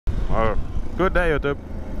or good day YouTube.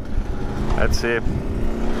 Let's see.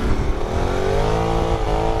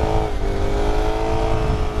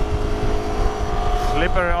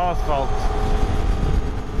 Slippery asphalt.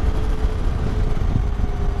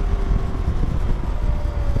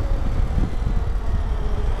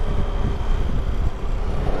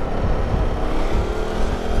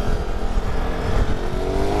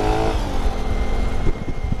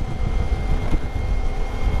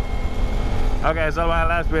 Okay, so my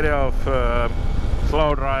last video of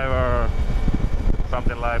slow driver,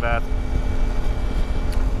 something like that.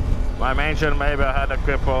 I mentioned maybe I had a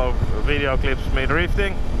couple of video clips me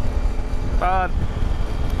drifting, but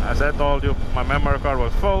as I told you, my memory card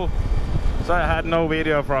was full, so I had no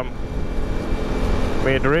video from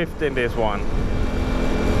me drifting this one,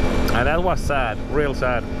 and that was sad, real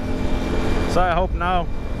sad. So I hope now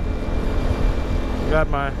I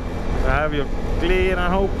have you clean. I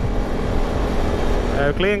hope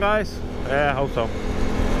clean, guys. Yeah, I hope so.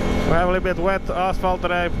 We have a little bit wet asphalt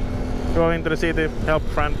today. Go into the city, help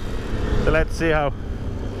friend. So let's see how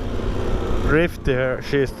drifty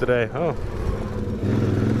she is today. Oh.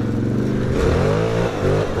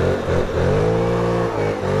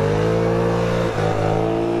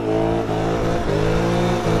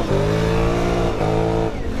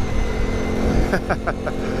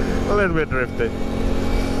 A little bit drifty.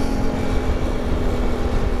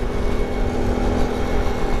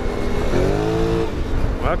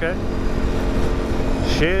 Okay.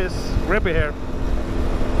 She's grippy here.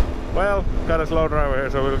 Well, got a slow driver here,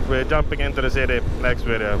 so we'll be jumping into the city next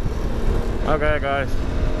video. Okay, guys.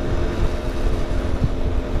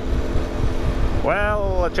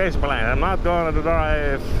 Well, change plan. I'm not going to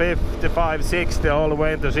drive 55, 60 all the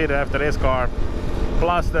way into the city after this car.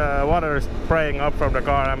 Plus the water is spraying up from the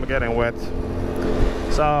car, I'm getting wet.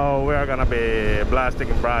 So we're gonna be blasting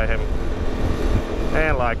by him.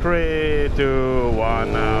 And like 3, 2,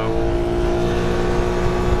 1 now.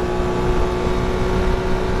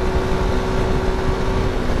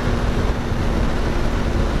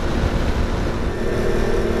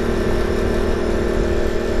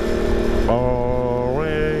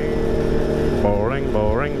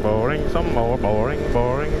 Boring, some more boring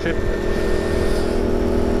shit.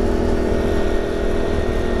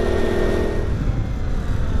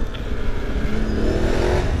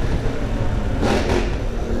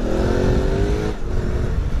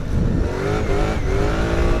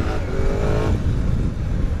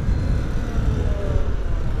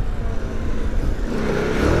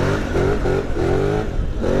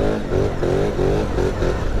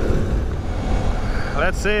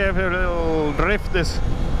 Let's see if it'll drift this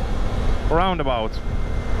roundabout.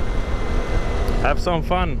 Have some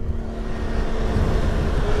fun.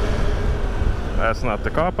 That's not the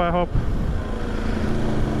cop, I hope.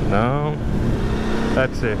 No.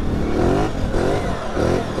 Let's see.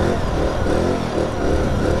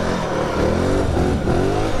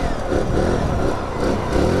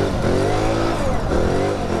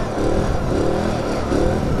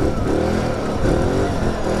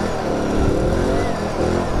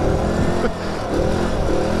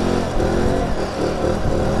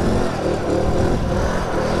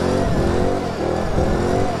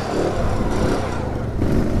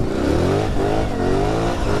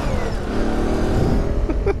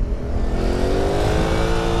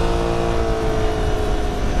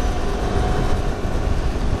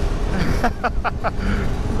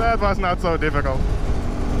 That was not so difficult.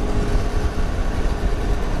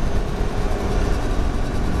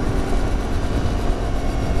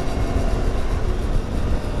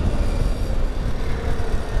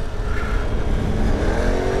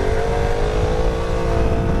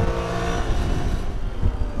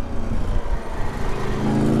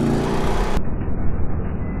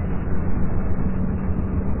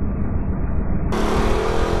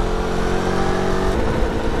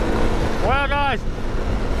 Well, guys,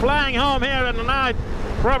 flying home here in the night,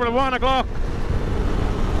 probably 1 o'clock.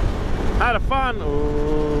 Had a fun.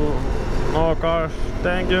 Ooh, no cars,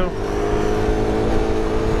 thank you.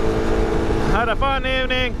 Had a fun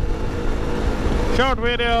evening. Short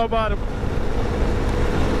video, but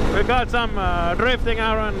we got some drifting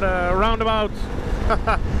around roundabouts.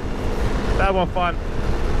 That was fun.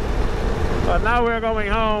 But now we're going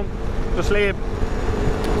home to sleep.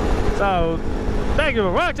 So thank you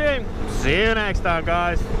for watching. See you next time,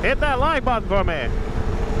 guys. Hit that like button for me.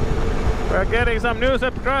 We're getting some new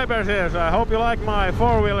subscribers here, so I hope you like my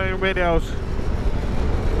four-wheeling videos.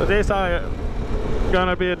 But this I'm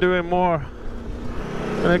gonna be doing more.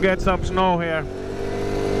 Gonna get some snow here.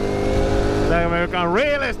 Then we can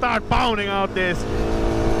really start pounding out these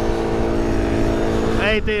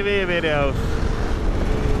ATV videos.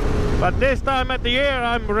 But this time at the year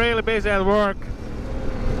I'm really busy at work.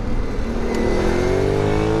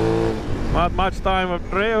 Not much time of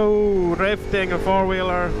drifting a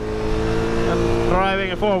four-wheeler and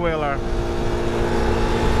driving a four-wheeler.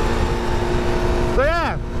 So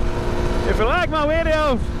yeah, if you like my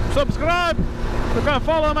videos, subscribe. You can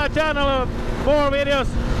follow my channel for more videos.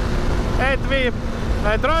 ATV.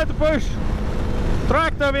 I try to push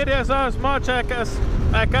tractor videos as much as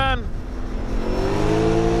I can.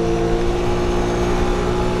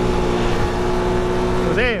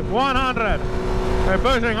 See, 100. We're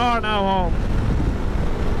pushing hard now home.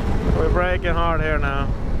 We're braking hard here now.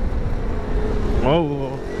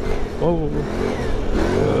 Whoa, whoa.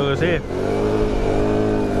 See.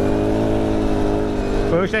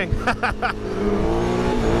 Pushing.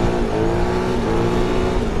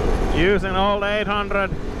 Using all the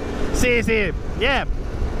 800cc. Yeah.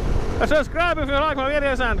 Subscribe if you like my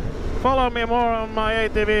videos and follow me more on my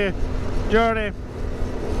ATV journey.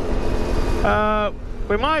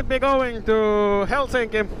 We might be going to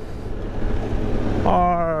Helsinki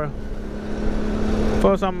or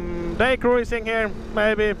for some day cruising here,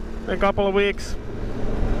 maybe in a couple of weeks.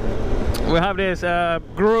 We have this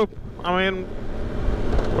group. I mean,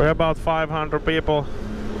 we're about 500 people,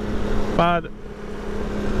 but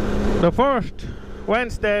the first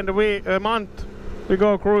Wednesday in the month we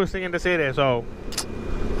go cruising in the city. So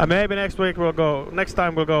maybe next week we'll go. Next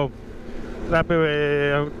time we'll go. That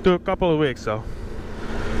will be a couple of weeks. So,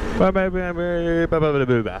 yeah, baby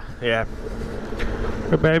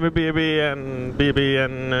BB and BB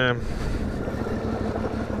and.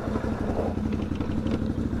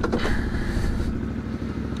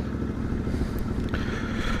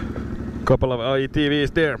 Couple of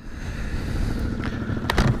ATVs there.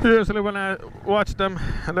 Usually when I watch them,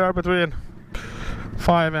 they are between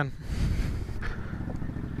 5 and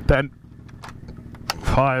 10.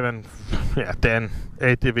 5 and 10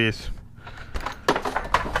 ATVs.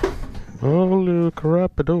 Holy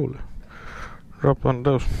crap-a-doodle. Drop one of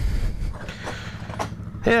those.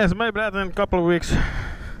 Yes, maybe that in a couple of weeks.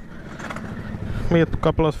 Meet a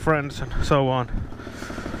couple of friends and so on.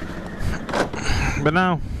 But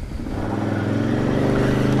now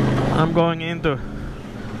I'm going into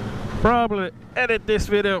probably edit this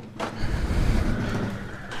video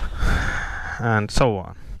and so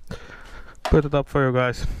on. Put it up for you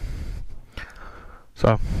guys.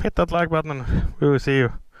 So hit that like button. We will see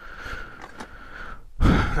you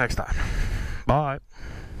next time. Bye.